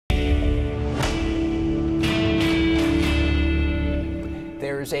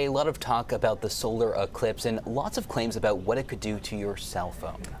There's a lot of talk about the solar eclipse and lots of claims about what it could do to your cell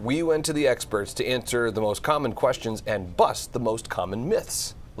phone. We went to the experts to answer the most common questions and bust the most common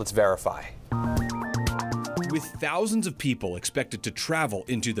myths. Let's verify. With thousands of people expected to travel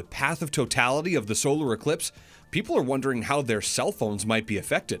into the path of totality of the solar eclipse, people are wondering how their cell phones might be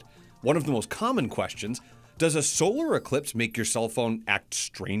affected. One of the most common questions, does a solar eclipse make your cell phone act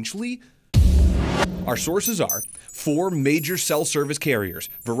strangely? Our sources are 4 major cell service carriers,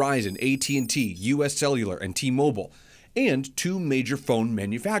 Verizon, AT&T, US Cellular, and T-Mobile, and 2 major phone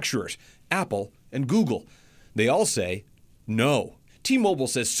manufacturers, Apple and Google. They all say no. T-Mobile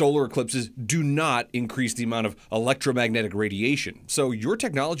says solar eclipses do not increase the amount of electromagnetic radiation, so your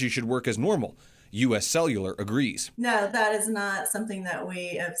technology should work as normal. US Cellular agrees. No, that is not something that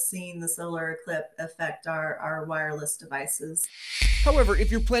we have seen the solar eclipse affect our wireless devices. However,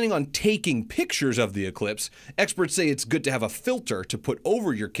 if you're planning on taking pictures of the eclipse, experts say it's good to have a filter to put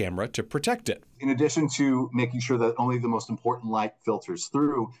over your camera to protect it. In addition to making sure that only the most important light filters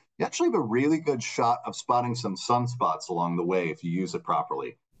through, you actually have a really good shot of spotting some sunspots along the way if you use it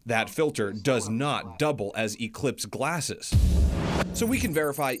properly. That filter does not double as eclipse glasses. So we can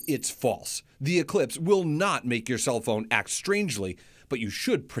verify it's false. The eclipse will not make your cell phone act strangely, but you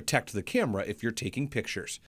should protect the camera if you're taking pictures.